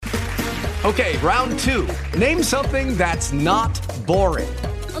Okay, round two. Name something that's not boring.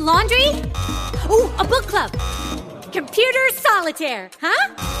 A laundry? Ooh, a book club. Computer solitaire,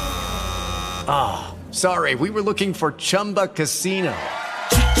 huh? Ah, oh, sorry. We were looking for Chumba Casino.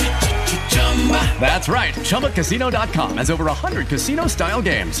 That's right. ChumbaCasino.com has over 100 casino-style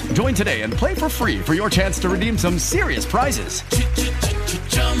games. Join today and play for free for your chance to redeem some serious prizes.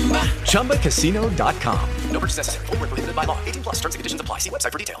 ChumbaCasino.com. No purchase necessary. Void where prohibited by law. 18 plus. Terms and conditions apply. See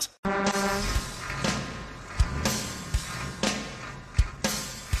website for details.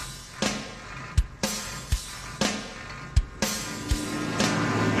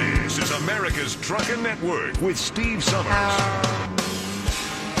 This is America's Truckin' Network with Steve Summers.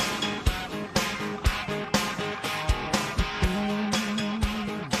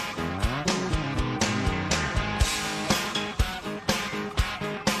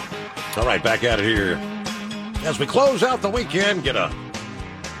 All right, back at it here. As we close out the weekend, get a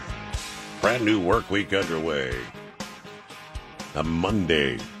brand new work week underway. A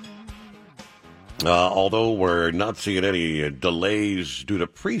Monday. Although we're not seeing any delays due to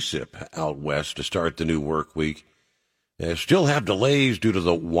precip out west to start the new work week, still have delays due to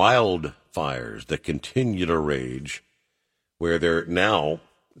the wildfires that continue to rage, where they're now,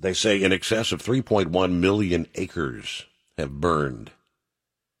 they say, in excess of 3.1 million acres have burned.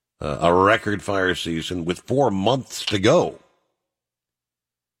 A record fire season with 4 months to go.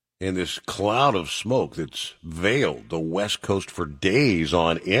 And this cloud of smoke that's veiled the West Coast for days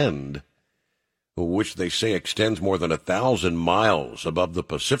on end, which they say extends more than 1,000 miles above the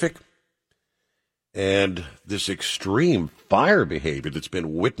Pacific. And this extreme fire behavior that's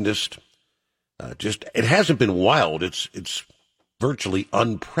been witnessed, it hasn't been wild. It's virtually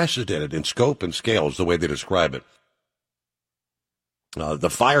unprecedented in scope and scale is the way they describe it. The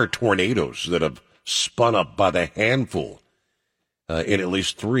fire tornadoes that have spun up by the handful in at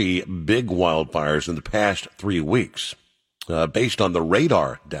least 3 big wildfires in the past 3 weeks. Based on the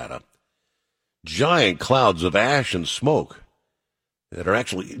radar data, giant clouds of ash and smoke that are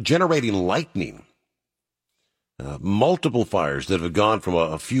actually generating lightning. Multiple fires that have gone from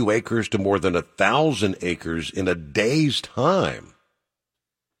a few acres to more than 1,000 acres in a day's time,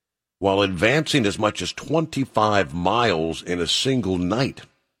 while advancing as much as 25 miles in a single night.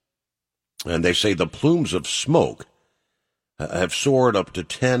 And they say the plumes of smoke have soared up to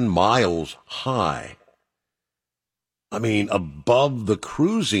 10 miles high. I mean, above the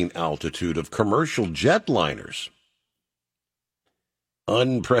cruising altitude of commercial jetliners.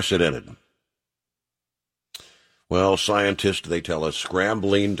 Unprecedented. Well, scientists, they tell us,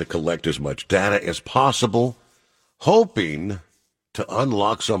 scrambling to collect as much data as possible, hoping to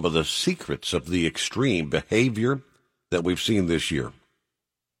unlock some of the secrets of the extreme behavior that we've seen this year.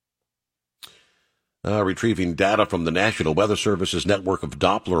 Retrieving data from the National Weather Service's network of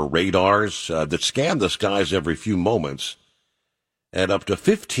Doppler radars that scan the skies every few moments at up to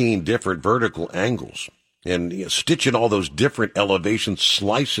 15 different vertical angles, and stitching all those different elevation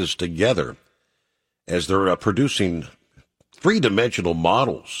slices together as they're producing three-dimensional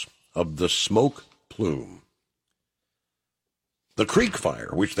models of the smoke plume. The Creek Fire,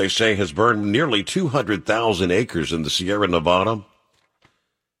 which they say has burned nearly 200,000 acres in the Sierra Nevada,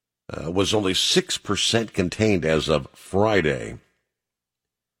 was only 6% contained as of Friday.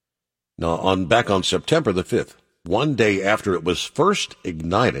 Now, back on September the 5th, one day after it was first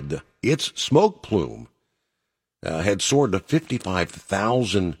ignited, its smoke plume had soared to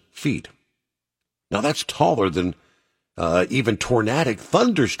 55,000 feet. Now, that's taller than even tornadic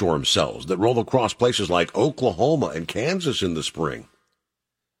thunderstorm cells that roll across places like Oklahoma and Kansas in the spring.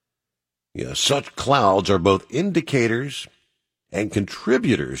 Yeah, such clouds are both indicators and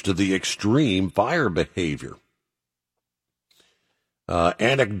contributors to the extreme fire behavior.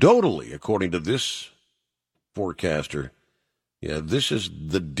 Anecdotally, according to this forecaster, this is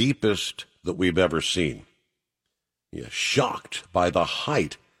the deepest that we've ever seen. Shocked by the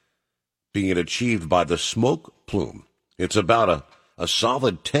height being achieved by the smoke plume. It's about a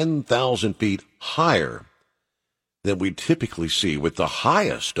solid 10,000 feet higher than we typically see with the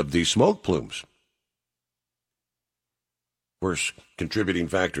highest of these smoke plumes. Of course, contributing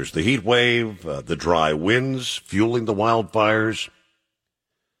factors, the heat wave, the dry winds fueling the wildfires,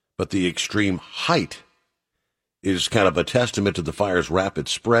 but the extreme height is kind of a testament to the fire's rapid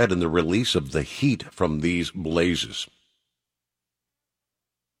spread and the release of the heat from these blazes.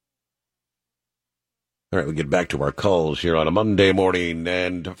 All right, we get back to our calls here on a Monday morning.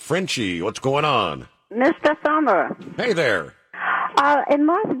 And Frenchie, what's going on? Mr. Summer. Hey there. It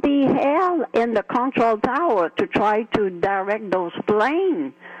must be hell in the control tower to try to direct those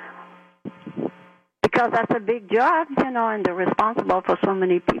planes. because that's a big job, and they're responsible for so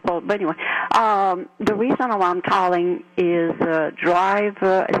many people. But anyway, the reason why I'm calling is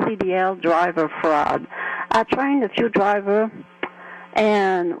CDL driver fraud. I trained a few drivers,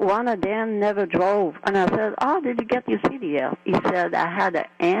 and one of them never drove. And I said, "Oh, did you get your CDL?" He said, "I had an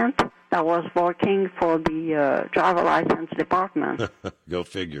aunt that was working for the driver license department." Go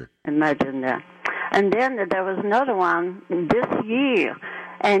figure. Imagine that. And then there was another one this year,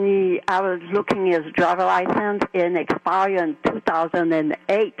 and I was looking at his driver license and expired in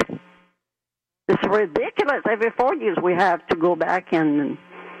 2008. It's ridiculous. Every 4 years we have to go back and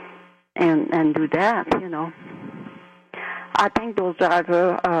do that, I think those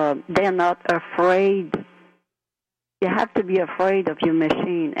drivers, they're not afraid. You have to be afraid of your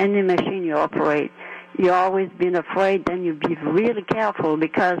machine. Any machine you operate, you've always been afraid, then you be really careful,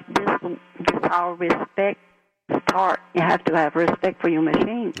 because this is how respect starts. You have to have respect for your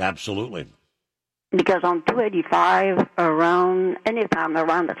machine. Absolutely. Because on 285, anytime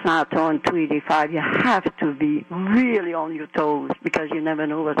around the San on 285, you have to be really on your toes, because you never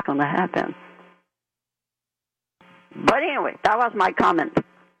know what's going to happen. But anyway, that was my comment.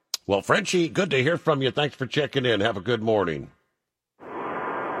 Well, Frenchie, good to hear from you. Thanks for checking in. Have a good morning.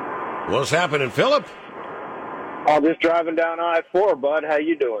 What's happening, Philip? I'm just driving down I-4, bud. How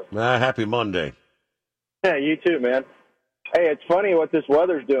you doing? Happy Monday. Yeah, you too, man. Hey, it's funny what this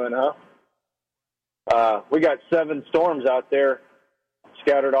weather's doing, huh? We got 7 storms out there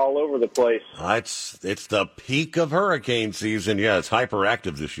scattered all over the place. It's the peak of hurricane season. Yeah, it's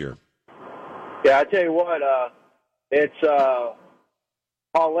hyperactive this year. Yeah, I tell you what, it's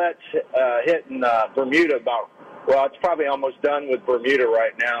Paulette's hitting Bermuda it's probably almost done with Bermuda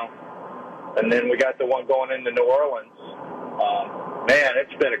right now. And then we got the one going into New Orleans. Man,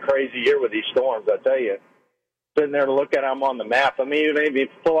 it's been a crazy year with these storms, I tell you. Sitting there to look at them on the map. I mean, maybe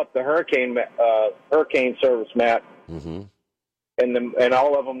pull up the hurricane service map, mm-hmm. and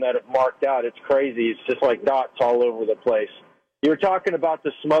all of them that have marked out. It's crazy. It's just like dots all over the place. You were talking about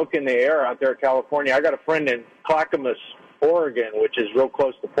the smoke in the air out there in California. I got a friend in Clackamas, Oregon, which is real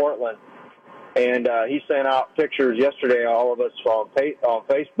close to Portland, and he sent out pictures yesterday. All of us on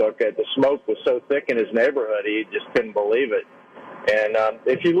Facebook that the smoke was so thick in his neighborhood, he just couldn't believe it. And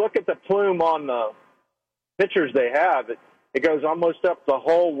if you look at the plume on the pictures they have, it goes almost up the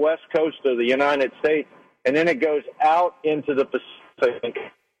whole west coast of the United States, and then it goes out into the Pacific.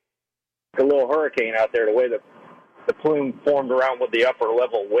 A little hurricane out there, the way the plume formed around with the upper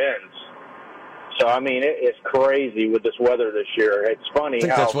level winds. So, I mean, it's crazy with this weather this year. It's funny I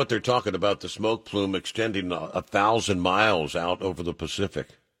think that's what they're talking about, the smoke plume extending 1,000 miles out over the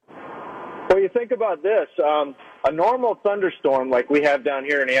Pacific. Well, you think about this. A normal thunderstorm like we have down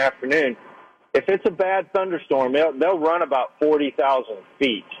here in the afternoon, if it's a bad thunderstorm, they'll run about 40,000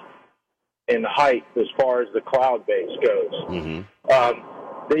 feet in height as far as the cloud base goes. Mm-hmm.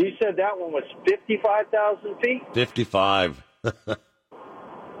 You said that one was 55,000 feet? 55.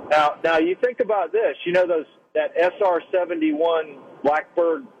 Now you think about this. You know that SR-71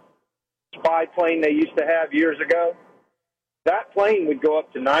 Blackbird spy plane they used to have years ago? That plane would go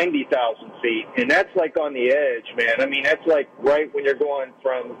up to 90,000 feet, and that's like on the edge, man. I mean, that's like right when you're going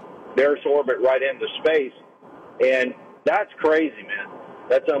from the Earth's orbit right into space, and that's crazy, man.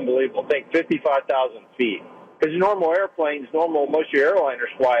 That's unbelievable. Think 55,000 feet. Because most of your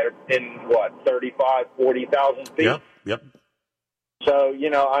airliners fly in, 35, 40,000 feet? Yep. So,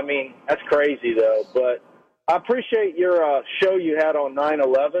 I mean, that's crazy, though. But I appreciate your show you had on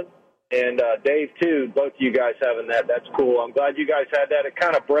 9/11. And Dave, too, both of you guys having that. That's cool. I'm glad you guys had that. It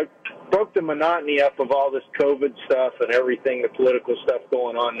kind of broke the monotony up of all this COVID stuff and everything, the political stuff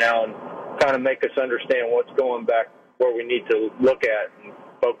going on now, and kind of make us understand what's going back where we need to look at and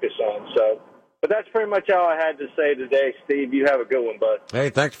focus on. So, but that's pretty much all I had to say today, Steve. You have a good one, bud. Hey,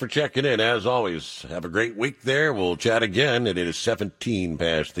 thanks for checking in. As always, have a great week there. We'll chat again. It is 17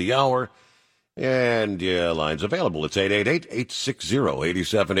 past the hour. And lines available. It's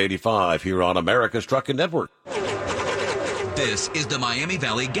 888-860-8785 here on America's Trucking Network. This is the Miami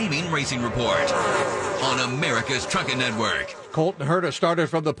Valley Gaming Racing Report on America's Trucking Network. Colton Herta started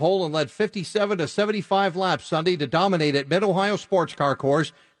from the pole and led 57 to 75 laps Sunday to dominate at Mid-Ohio Sports Car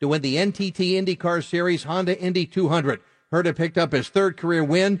Course to win the NTT IndyCar Series Honda Indy 200. Herta picked up his third career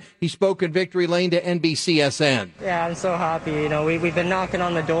win. He spoke in Victory Lane to NBCSN. Yeah, I'm so happy. We've been knocking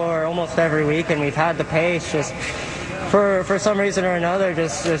on the door almost every week, and we've had the pace. Just for some reason or another,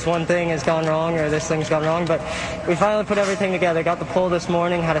 just one thing has gone wrong or this thing's gone wrong. But we finally put everything together. Got the pole this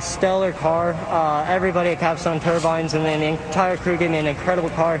morning, had a stellar car. Everybody at Capstone Turbines and the entire crew gave me an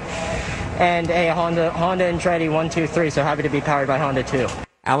incredible car. And a Honda Andretti 1, 2, 3, so happy to be powered by Honda too.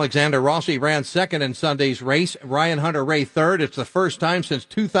 Alexander Rossi ran second in Sunday's race. Ryan Hunter-Reay third. It's the first time since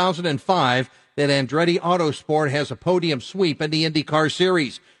 2005 that Andretti Autosport has a podium sweep in the IndyCar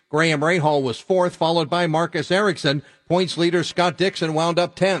Series. Graham Rahal was fourth, followed by Marcus Ericsson. Points leader Scott Dixon wound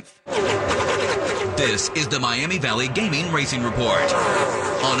up 10th. This is the Miami Valley Gaming Racing Report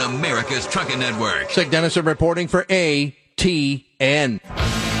on America's Trucking Network. Sig Dennison reporting for ATN.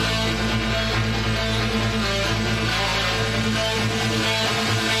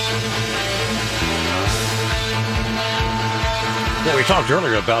 Yeah, we talked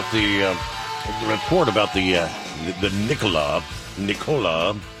earlier about the report about the Nikola,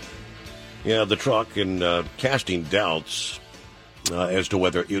 the truck, and casting doubts as to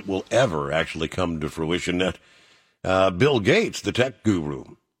whether it will ever actually come to fruition. Bill Gates, the tech guru,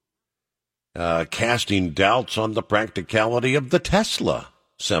 casting doubts on the practicality of the Tesla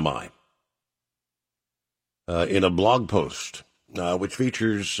semi in a blog post, which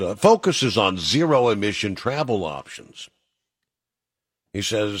focuses on zero-emission travel options. He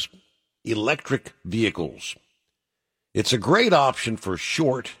says, electric vehicles. It's a great option for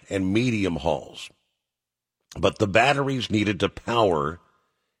short and medium hauls, but the batteries needed to power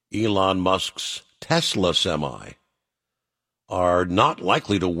Elon Musk's Tesla semi are not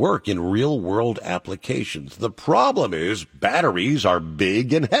likely to work in real-world applications. The problem is batteries are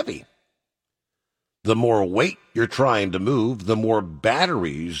big and heavy. The more weight you're trying to move, the more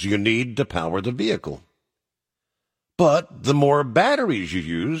batteries you need to power the vehicle. But the more batteries you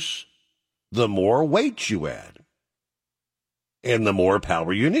use, the more weight you add, and the more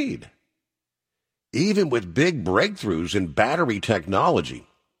power you need. Even with big breakthroughs in battery technology,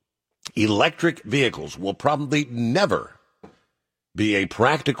 electric vehicles will probably never be a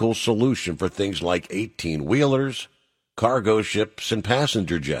practical solution for things like 18-wheelers, cargo ships, and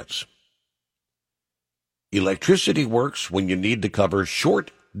passenger jets. Electricity works when you need to cover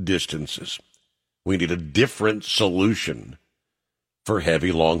short distances. We need a different solution for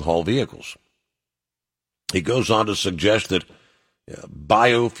heavy long-haul vehicles. He goes on to suggest that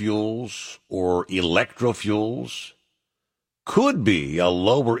biofuels or electrofuels could be a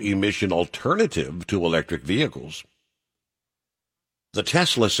lower emission alternative to electric vehicles. The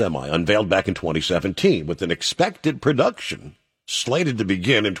Tesla semi, unveiled back in 2017 with an expected production slated to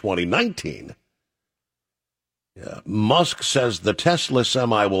begin in 2019, Musk says the Tesla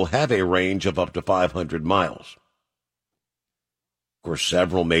semi will have a range of up to 500 miles. Of course,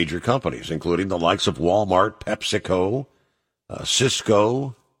 several major companies, including the likes of Walmart, PepsiCo,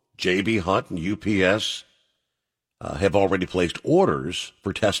 Cisco, J.B. Hunt, and UPS, have already placed orders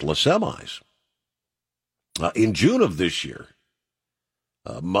for Tesla semis. In June of this year,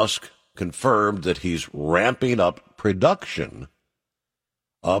 Musk confirmed that he's ramping up production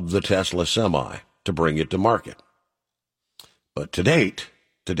of the Tesla semi to bring it to market. But to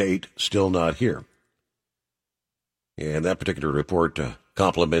date, still not here. And that particular report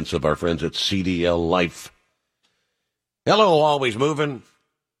compliments of our friends at CDL Life. Hello, always moving.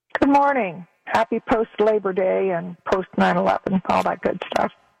 Good morning. Happy post-Labor Day and post-9/11, all that good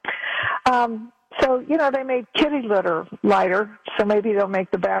stuff. So, they made kitty litter lighter, so maybe they'll make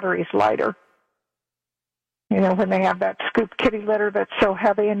the batteries lighter. When they have that scoop kitty litter that's so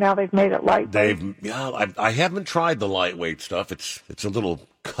heavy, and now they've made it lightweight. I haven't tried the lightweight stuff. It's a little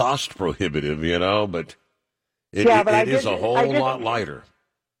cost prohibitive, but it is a whole lot lighter.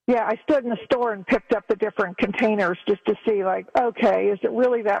 Yeah, I stood in the store and picked up the different containers just to see, okay, is it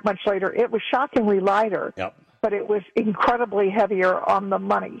really that much lighter? It was shockingly lighter, but it was incredibly heavier on the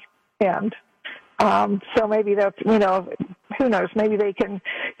money end. So maybe that's, who knows, maybe they can,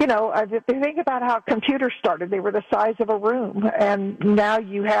 if you think about how computers started, they were the size of a room, and now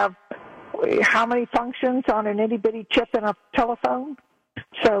you have how many functions on an itty-bitty chip in a telephone?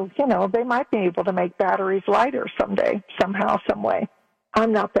 So, they might be able to make batteries lighter someday, somehow, some way.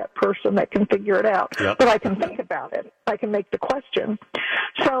 I'm not that person that can figure it out, but I can think about it. I can make the question.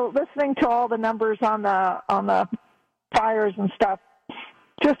 So listening to all the numbers on the fires and stuff,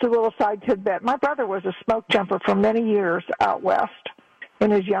 just a little side tidbit. My brother was a smoke jumper for many years out west in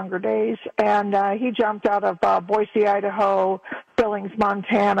his younger days, and he jumped out of Boise, Idaho, Billings,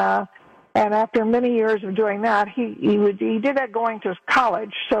 Montana, and after many years of doing that, he did that going to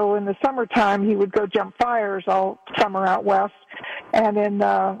college. So in the summertime, he would go jump fires all summer out west, and in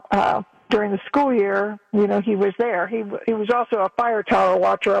during the school year, he was there. He was also a fire tower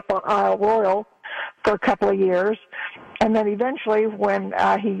watcher up on Isle Royal for a couple of years. And then eventually, when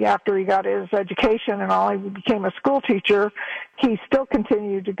after he got his education and all, he became a school teacher, he still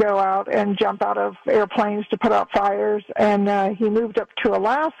continued to go out and jump out of airplanes to put out fires. And he moved up to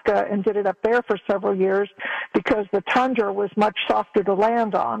Alaska and did it up there for several years because the tundra was much softer to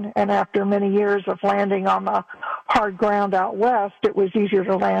land on. And after many years of landing on the hard ground out west, it was easier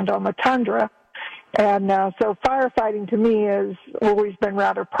to land on the tundra. And so firefighting to me has always been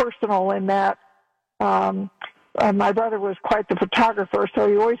rather personal in that my brother was quite the photographer, so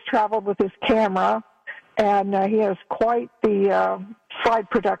he always traveled with his camera, and he has quite the slide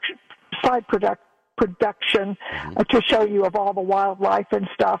production to show you of all the wildlife and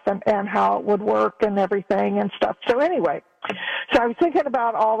stuff and how it would work and everything and stuff. So anyway, so I was thinking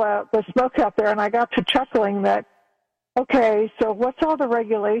about all the smoke out there, and I got to chuckling that, okay, so what's all the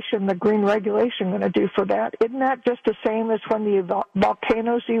regulation, the green regulation, going to do for that? Isn't that just the same as when the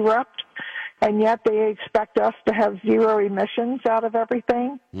volcanoes erupt, and yet they expect us to have zero emissions out of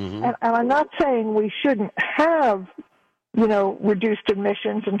everything? Mm-hmm. And I'm not saying we shouldn't have, reduced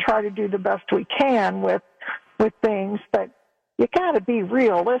emissions and try to do the best we can with things, but you got to be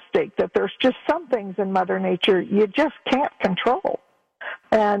realistic that there's just some things in Mother Nature you just can't control.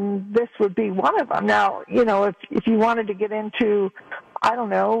 And this would be one of them. Now, if you wanted to get into, I don't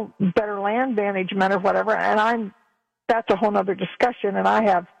know, better land management or whatever, and that's a whole other discussion, and I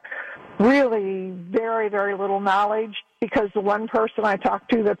have really very, very little knowledge because the one person I talk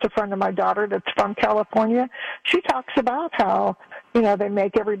to that's a friend of my daughter that's from California, she talks about how, they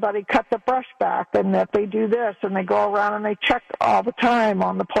make everybody cut the brush back and that they do this and they go around and they check all the time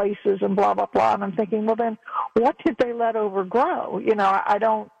on the places and blah, blah, blah. And I'm thinking, well, then what did they let overgrow?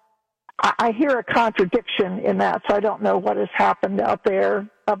 I hear a contradiction in that, so I don't know what has happened out there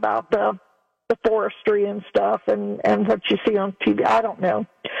about the forestry and stuff and what you see on TV. I don't know.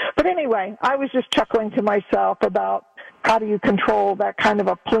 But anyway, I was just chuckling to myself about how do you control that kind of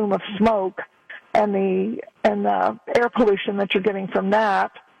a plume of smoke and the air pollution that you're getting from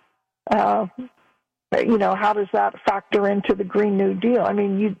that. How does that factor into the Green New Deal? I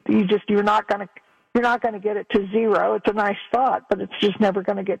mean, you're not going to get it to zero. It's a nice thought, but it's just never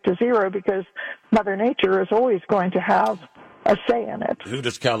going to get to zero because Mother Nature is always going to have a say in it. Who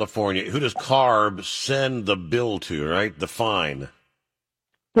does CARB send the bill to, right? The fine.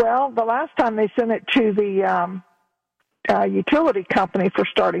 Well, the last time they sent it to the utility company for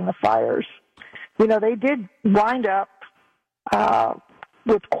starting the fires. They did wind up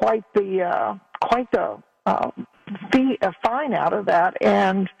with quite the fine out of that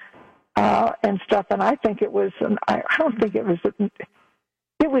and stuff. And I think it was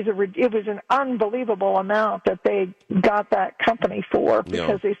it was an unbelievable amount that they got that company for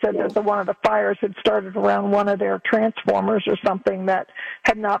because they said that one of the fires had started around one of their transformers or something that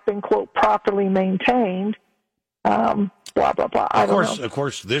had not been, quote, properly maintained. Blah, blah, blah. Of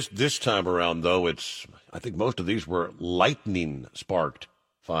course, this time around, though, I think most of these were lightning-sparked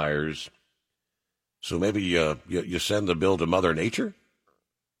fires. So maybe you send the bill to Mother Nature?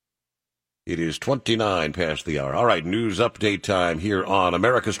 It is 29 past the hour. All right, news update time here on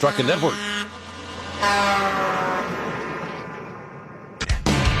America's Trucking Network.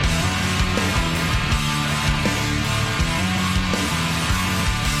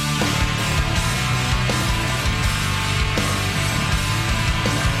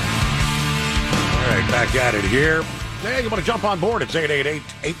 Back at it here. Hey, you want to jump on board? It's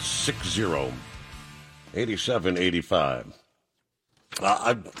 888-860-8785.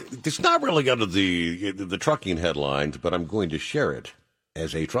 It's not really under the trucking headlines, but I'm going to share it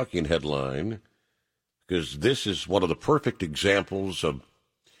as a trucking headline because this is one of the perfect examples of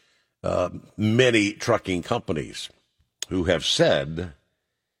many trucking companies who have said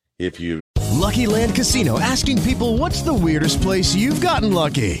if you... Lucky Land Casino, asking people, what's the weirdest place you've gotten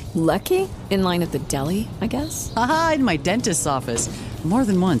lucky? Lucky? In line at the deli, I guess? Aha, in my dentist's office. More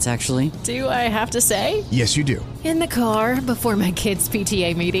than once, actually. Do I have to say? Yes, you do. In the car before my kids'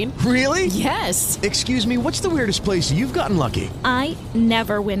 PTA meeting. Really? Yes. Excuse me, what's the weirdest place you've gotten lucky? I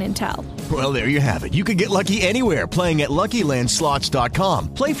never win and tell. Well, there you have it. You can get lucky anywhere, playing at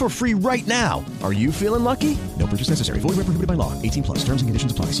LuckyLandSlots.com. Play for free right now. Are you feeling lucky? No purchase necessary. Void where prohibited by law. 18+. Terms and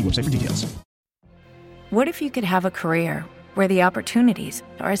conditions apply. See website for details. What if you could have a career where the opportunities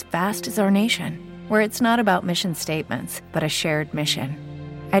are as vast as our nation, where it's not about mission statements, but a shared mission?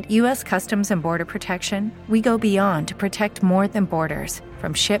 At U.S. Customs and Border Protection, we go beyond to protect more than borders.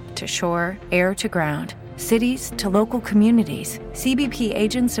 From ship to shore, air to ground, cities to local communities, CBP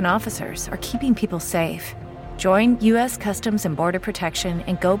agents and officers are keeping people safe. Join U.S. Customs and Border Protection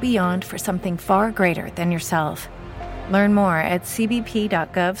and go beyond for something far greater than yourself. Learn more at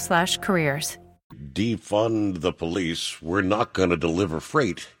cbp.gov/careers. Defund the police. We're not going to deliver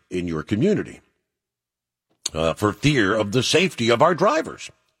freight in your community. for fear of the safety of our drivers.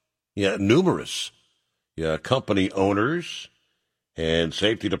 Yeah, numerous company owners and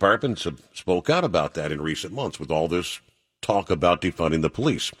safety departments have spoke out about that in recent months with all this talk about defunding the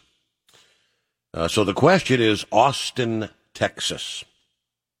police. So the question is Austin, Texas.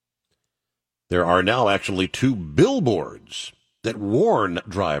 There are now actually 2 billboards that warn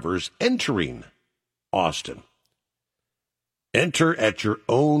drivers entering Austin. Enter at your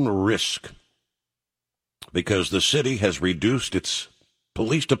own risk, because the city has reduced its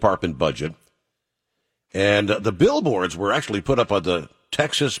police department budget, and the billboards were actually put up by the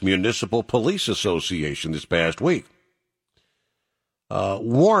Texas Municipal Police Association this past week.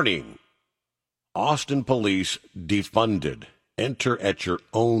 Warning, Austin police defunded. Enter at your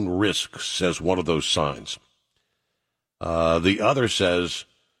own risk, says one of those signs. The other says,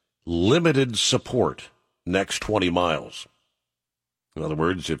 limited support next 20 miles. In other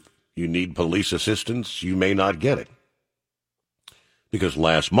words, if you need police assistance, you may not get it. Because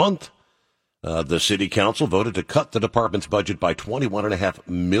last month, the city council voted to cut the department's budget by $21.5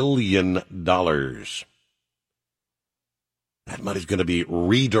 million. That money's going to be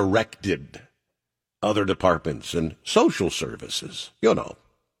redirected. Other departments and social services, you know.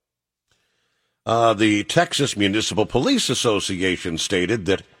 The Texas Municipal Police Association stated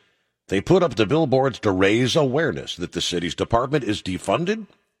that they put up the billboards to raise awareness that the city's department is defunded,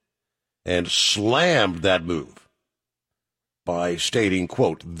 and slammed that move by stating,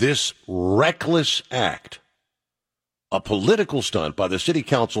 quote, this reckless act, a political stunt by the city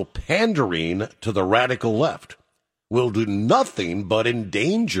council pandering to the radical left, will do nothing but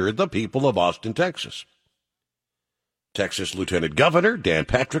endanger the people of Austin, Texas. Texas Lieutenant Governor Dan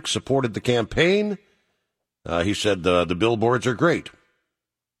Patrick supported the campaign. He said the billboards are great.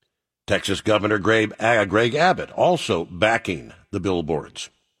 Texas Governor Greg Abbott also backing the billboards.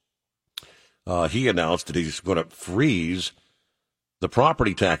 He announced that he's going to freeze the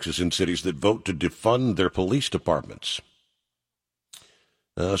property taxes in cities that vote to defund their police departments.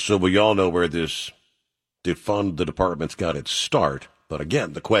 So we all know where this defund the departments got its start. But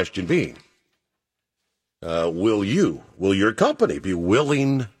again, the question being, will your company be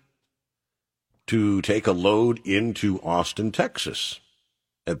willing to take a load into Austin, Texas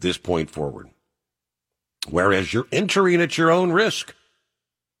at this point forward? Whereas you're entering at your own risk.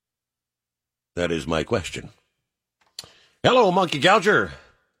 That is my question. Hello, Monkey Gouger.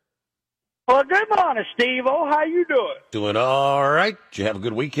 Well, good morning, Steve-O. How you doing? Doing all right. Did you have a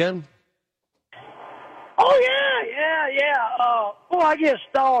good weekend? Oh, yeah. Before I get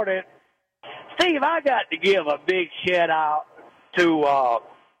started, Steve, I got to give a big shout-out to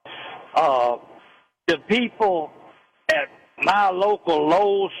the people at my local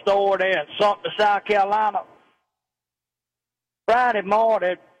Lowe's store there in Sumter, South Carolina. Friday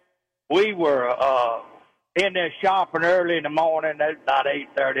morning, we were in there shopping early in the morning, about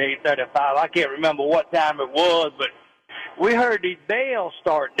 8:30, 8:35. I can't remember what time it was, but we heard these bells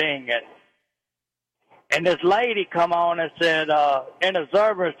start dinging. And this lady come on and said, in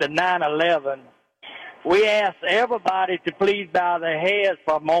observance to 9/11, we ask everybody to please bow their heads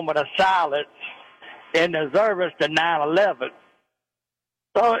for a moment of silence in observance to 9/11.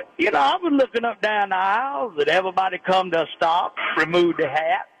 So, I was looking up down the aisles, and everybody come to a stop, removed the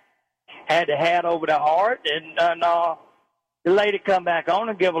hat, had the hat over the heart, and the lady come back on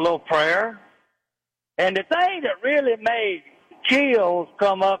and give a little prayer. And the thing that really made chills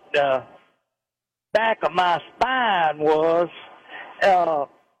come up the back of my spine was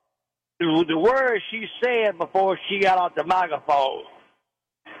the words she said before she got off the microphone.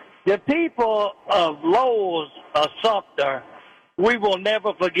 The people of Lowe's of Sumter, we will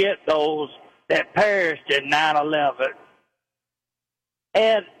never forget those that perished in 9/11.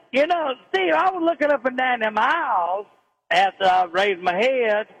 And, Steve, I was looking up and down them aisles after I raised my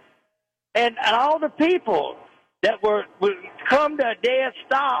head, and all the people that would come to a dead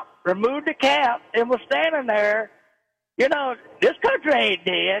stop, removed the cap, and was standing there. This country ain't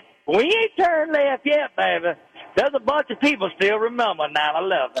dead. We ain't turned left yet, baby. There's a bunch of people still remember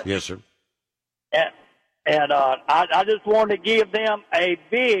 9/11. Yes, sir. And I just wanted to give them a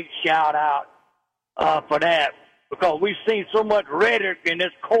big shout-out for that, because we've seen so much rhetoric in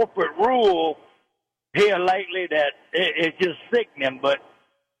this corporate rule here lately that it's just sickening. But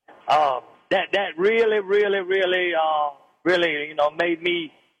that really, really, really, made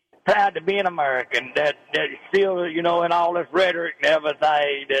me proud to be an American. That still, in all this rhetoric and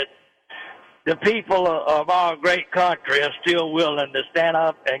everything, that the people of our great country are still willing to stand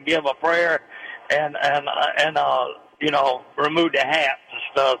up and give a prayer and remove the hats and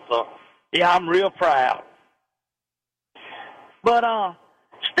stuff. So, yeah, I'm real proud. But,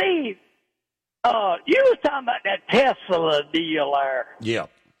 Steve, You was talking about that Tesla deal there. Yeah.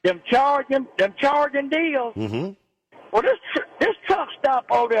 Them charging deals. Mm-hmm. Well, this truck stop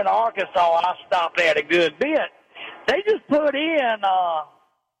over in Arkansas, I stopped at a good bit. They just put in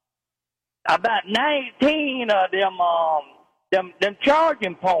about 19 of them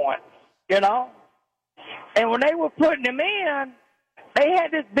charging points, you know. And when they were putting them in, they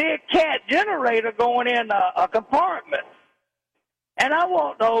had this big cat generator going in a compartment. And I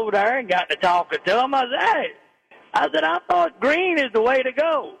walked over there and got to talking to them. I said, I thought green is the way to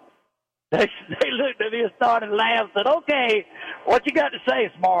go. They looked at me and started laughing. Said, okay, what you got to say,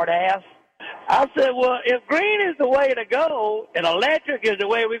 smart ass? I said, well, if green is the way to go and electric is the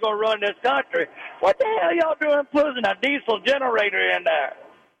way we're going to run this country, what the hell y'all doing putting a diesel generator in there?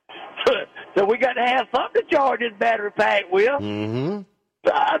 So we got to have something to charge this battery pack with. Mm-hmm.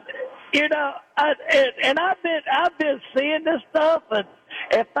 I've been seeing this stuff, and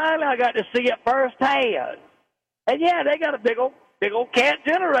finally I got to see it firsthand. And yeah, they got a big old cat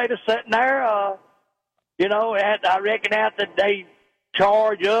generator sitting there. I reckon after they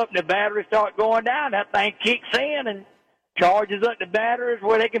charge up and the batteries start going down, that thing kicks in and charges up the batteries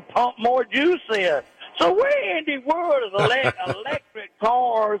where they can pump more juice in. So where in the world is electric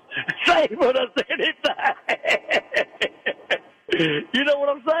cars saving us anything? You know what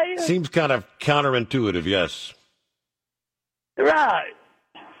I'm saying? Seems kind of counterintuitive, yes. Right.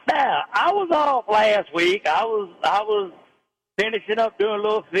 Now, I was off last week. I was finishing up doing a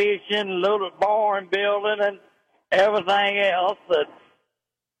little fishing, a little barn building, and everything else. And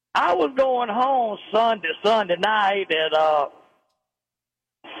I was going home Sunday night, and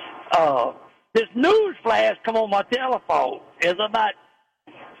this news flash come on my telephone. It's about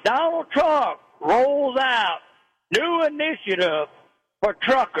Donald Trump rolls out new initiative for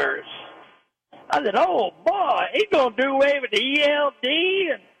truckers. I said, oh, boy, he's going to do away with the ELD,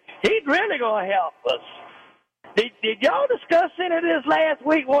 and he's really going to help us. Did y'all discuss any of this last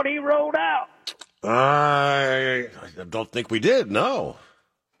week, what he rolled out? I don't think we did, no.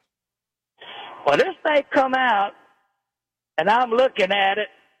 Well, this thing come out, and I'm looking at it,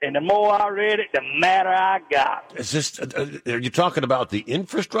 and the more I read it, the madder I got. Is this? Are you talking about the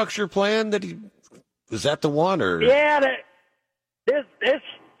infrastructure plan is that the one, or? Yeah,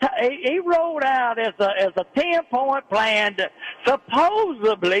 he rolled out as a 10-point plan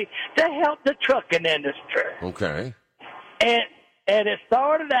supposedly to help the trucking industry. Okay. And it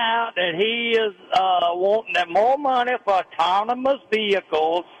started out that he is wanting more money for autonomous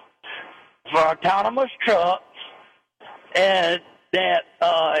vehicles, for autonomous trucks, and that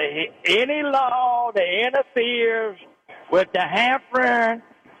any law that interferes with the hampering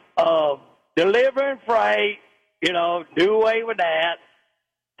of delivering freight, do away with that.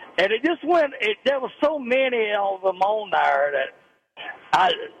 And it just went, there were so many of them on there that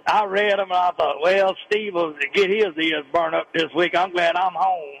I read them and I thought, well, Steve will get his ears burned up this week. I'm glad I'm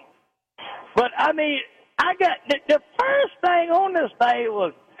home. But, I mean, I got, the first thing on this thing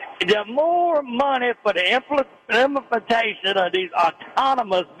was the more money for the implementation of these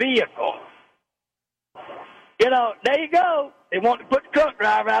autonomous vehicles. There you go. They want to put the truck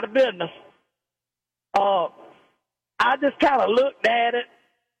driver out of business. I just kind of looked at it,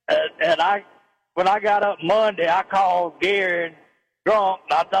 and when I got up Monday, I called Gary drunk,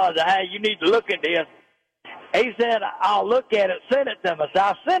 and I thought, hey, you need to look at this. He said, I'll look at it, send it to me. So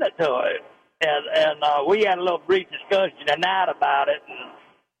I sent it to him, and we had a little brief discussion tonight about it,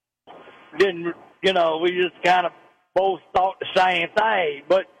 and we just kind of both thought the same thing.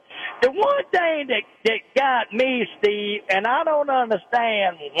 But the one thing that got me, Steve, and I don't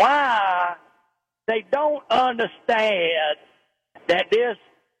understand why they don't understand that this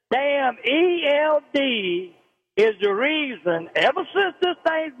damn ELD is the reason, ever since this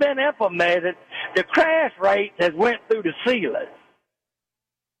thing's been implemented, the crash rates has went through the ceiling.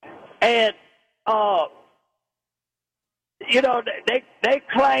 And, they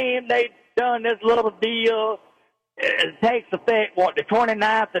claim they done this little deal. It takes effect, the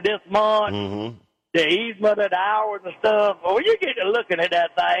 29th of this month, mm-hmm. the easement of the hours and stuff. Well, when you get to looking at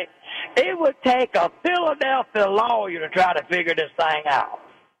that thing, it would take a Philadelphia lawyer to try to figure this thing out.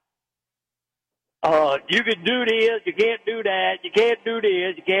 You can do this, you can't do that, you can't do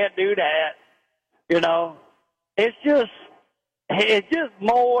this, you can't do that. It's just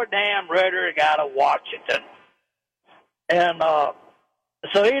more damn rhetoric out of Washington. And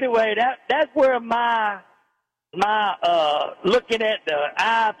so anyway, that's where my looking at the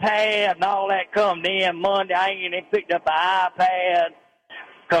iPad and all that come in Monday. I ain't even picked up an iPad,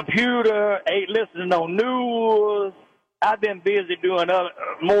 computer, ain't listening to no news. I've been busy doing other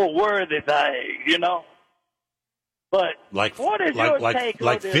more worthy things, But what is your take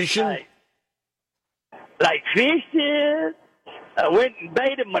on this fishing? thing? like fishing. I went and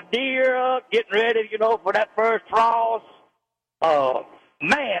baited my deer up, getting ready, for that first frost.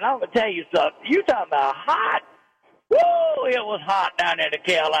 Man, I'm going to tell you something. You talking about hot? Woo, it was hot down in the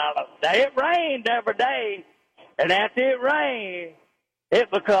Carolinas. Now, it rained every day, and after it rained, it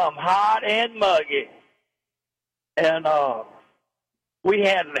become hot and muggy. And we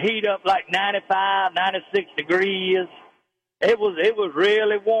had the heat up like 95, 96 degrees. It was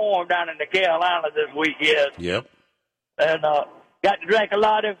really warm down in the Carolinas this weekend. Yep. And got to drink a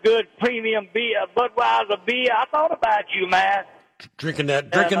lot of good premium beer, Budweiser beer. I thought about you, man. Drinking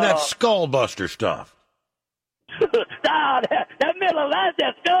that Skullbuster stuff. Nah, that Miller Lite,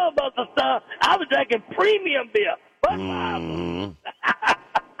 that Skullbuster stuff. I was drinking premium beer. Budweiser.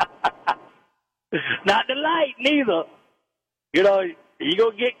 Not the light, neither. You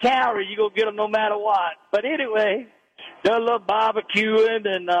go get calories, you go get them no matter what. But anyway, done a little barbecuing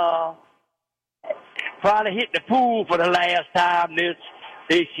and probably hit the pool for the last time this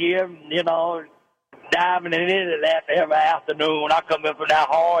year, diving in it every afternoon. I come in from that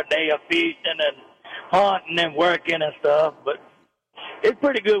hard day of fishing and hunting and working and stuff. But it's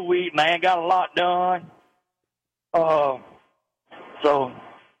pretty good week, man. Got a lot done. So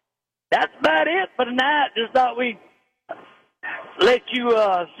that's about it for tonight. Just thought we'd let you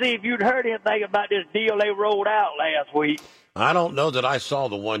see if you'd heard anything about this deal they rolled out last week. I don't know that I saw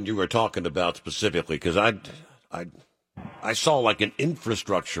the one you were talking about specifically, because I saw like an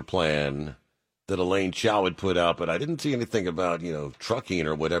infrastructure plan that Elaine Chao had put out, but I didn't see anything about, trucking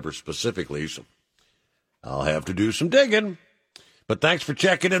or whatever specifically, so I'll have to do some digging. But thanks for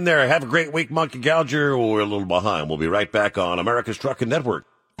checking in there. Have a great week, Monkey Gouger. We're a little behind. We'll be right back on America's Trucking Network.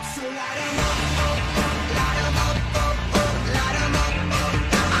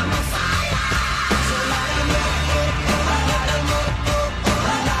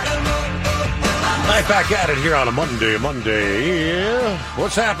 Right back at it here on a Monday.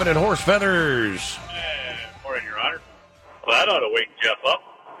 What's happening, Horse Feathers? Morning, Your Honor. Well, that ought to wake Jeff up.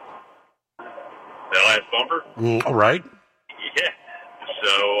 That last bumper. All right. Yeah.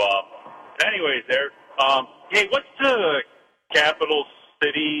 So, anyways, there. Hey, what's the capital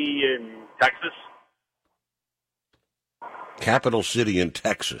city in Texas? Capital city in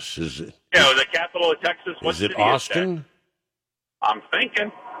Texas, is it? Yeah, the capital of Texas. What Is it city Austin? Is that? I'm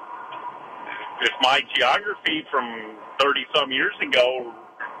thinking. If my geography from 30-some years ago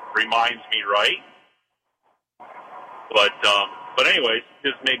reminds me right. But anyways,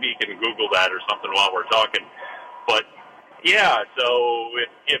 just maybe you can Google that or something while we're talking. But, yeah, so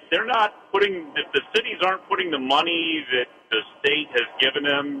if they're not if the cities aren't putting the money that the state has given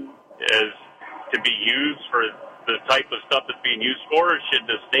them as to be used for the type of stuff that's being used for, should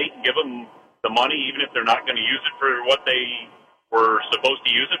the state give them the money even if they're not going to use it for what they were supposed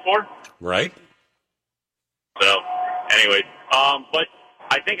to use it for? Right. So, anyway, but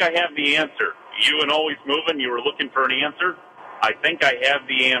I think I have the answer. You and Always Moving, you were looking for an answer. I think I have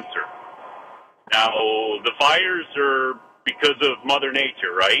the answer. Now, the fires are because of Mother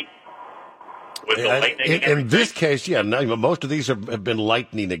Nature, right? With the lightning. In this case, yeah, most of these have been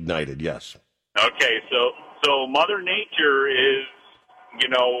lightning ignited, yes. Okay, so Mother Nature is,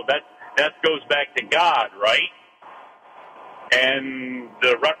 that goes back to God, right? And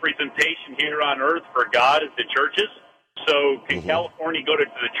the representation here on earth for God is the churches. So can California go to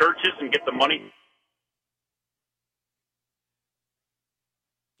the churches and get the money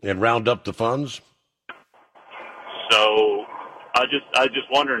and round up the funds? So I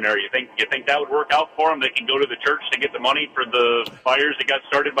just wondering there. You think that would work out for them? They can go to the church to get the money for the fires that got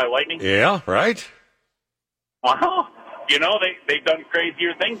started by lightning? Yeah, right. Wow. They've done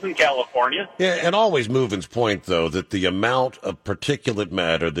crazier things in California. Yeah, and Always Moving's point, though, that the amount of particulate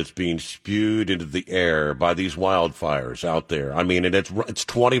matter that's being spewed into the air by these wildfires out there, I mean, and it's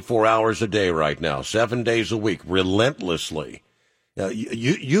 24 hours a day right now, 7 days a week, relentlessly.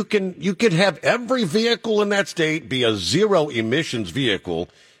 You can have every vehicle in that state be a zero emissions vehicle,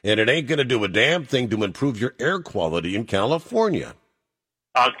 and it ain't going to do a damn thing to improve your air quality in California.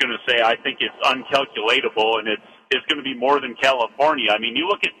 I was going to say, I think it's uncalculatable, and it's going to be more than California. I mean, you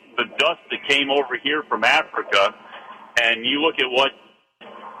look at the dust that came over here from Africa, and you look at what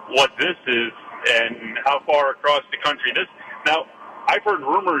this is and how far across the country this. Now, I've heard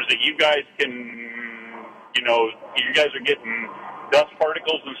rumors that you guys you guys are getting dust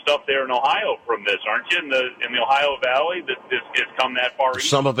particles and stuff there in Ohio from this, aren't you? In the Ohio Valley, that this has come that far east.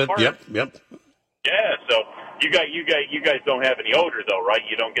 Some of it, yep. Yeah, so You guys don't have any odor though, right?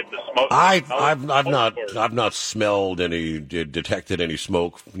 You don't get the smoke. I've not smelled any, detected any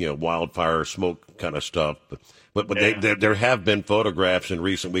smoke, wildfire smoke kind of stuff. But there have been photographs in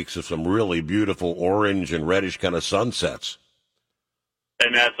recent weeks of some really beautiful orange and reddish kind of sunsets.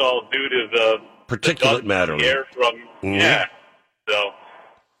 And that's all due to the particulate matter. Air from So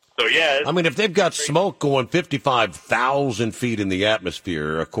yeah. I mean, if they've got smoke going 55,000 feet in the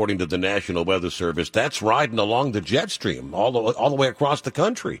atmosphere, according to the National Weather Service, that's riding along the jet stream all the way across the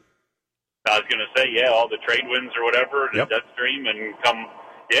country. I was going to say, all the trade winds or whatever, the jet stream, and come,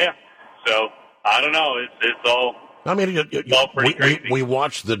 So I don't know. It's all. I mean, it's all pretty crazy. We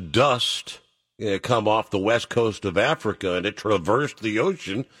watched the dust come off the west coast of Africa, and it traversed the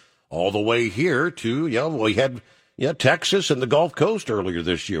ocean all the way here to we had. Yeah, Texas and the Gulf Coast earlier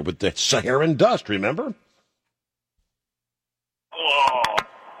this year with the Saharan dust, remember? Oh.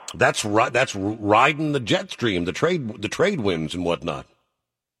 That's riding the jet stream, the trade winds and whatnot.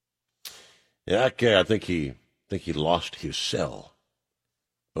 Yeah, okay, I think he lost his cell.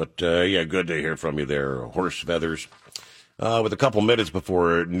 But good to hear from you there, Horse Feathers. With a couple minutes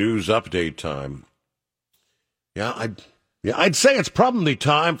before news update time. I'd say it's probably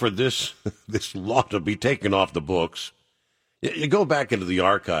time for this law to be taken off the books. You go back into the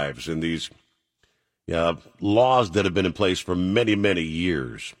archives and these laws that have been in place for many, many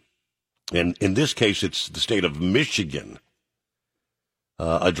years. And in this case, it's the state of Michigan,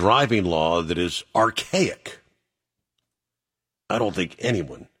 a driving law that is archaic. I don't think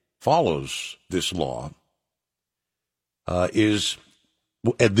anyone follows this law.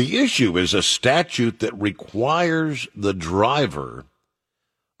 The issue is a statute that requires the driver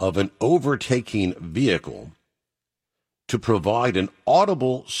of an overtaking vehicle to provide an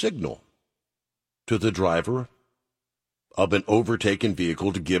audible signal to the driver of an overtaken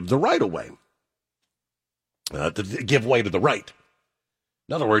vehicle to give the right away, to give way to the right.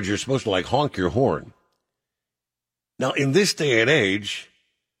 In other words, you're supposed to honk your horn. Now, in this day and age,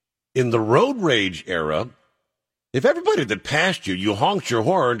 in the road rage era, if everybody that passed you, you honked your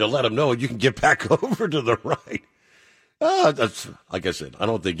horn to let them know you can get back over to the right. That's, like I said, I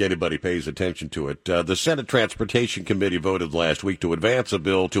don't think anybody pays attention to it. The Senate Transportation Committee voted last week to advance a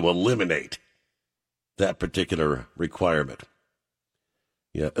bill to eliminate that particular requirement.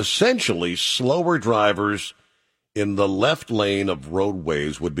 Essentially, slower drivers in the left lane of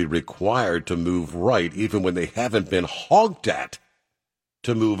roadways would be required to move right even when they haven't been honked at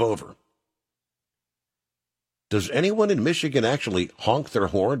to move over. Does anyone in Michigan actually honk their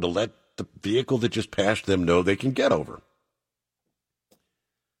horn to let the vehicle that just passed them know they can get over?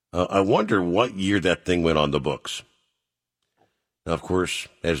 I wonder what year that thing went on the books. Now, of course,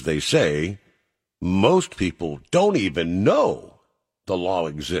 as they say, most people don't even know the law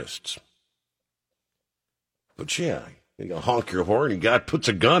exists. But you honk your horn and God puts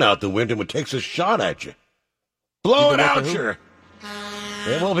a gun out the window and takes a shot at you. Blow it out, sure.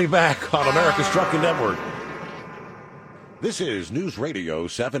 And we'll be back on America's Trucking Network. This is News Radio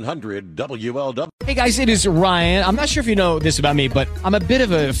 700 WLW. Hey guys, it is Ryan. I'm not sure if you know this about me, but I'm a bit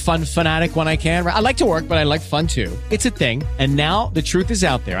of a fun fanatic when I can. I like to work, but I like fun too. It's a thing. And now the truth is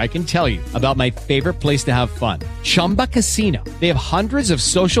out there. I can tell you about my favorite place to have fun. Chumba Casino. They have hundreds of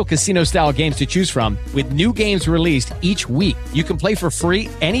social casino style games to choose from with new games released each week. You can play for free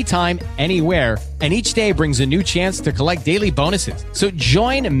anytime, anywhere. And each day brings a new chance to collect daily bonuses. So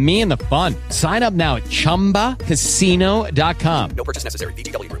join me in the fun. Sign up now at ChumbaCasino.com. No purchase necessary.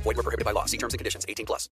 VGW Group. Void where prohibited by law. See terms and conditions. 18+.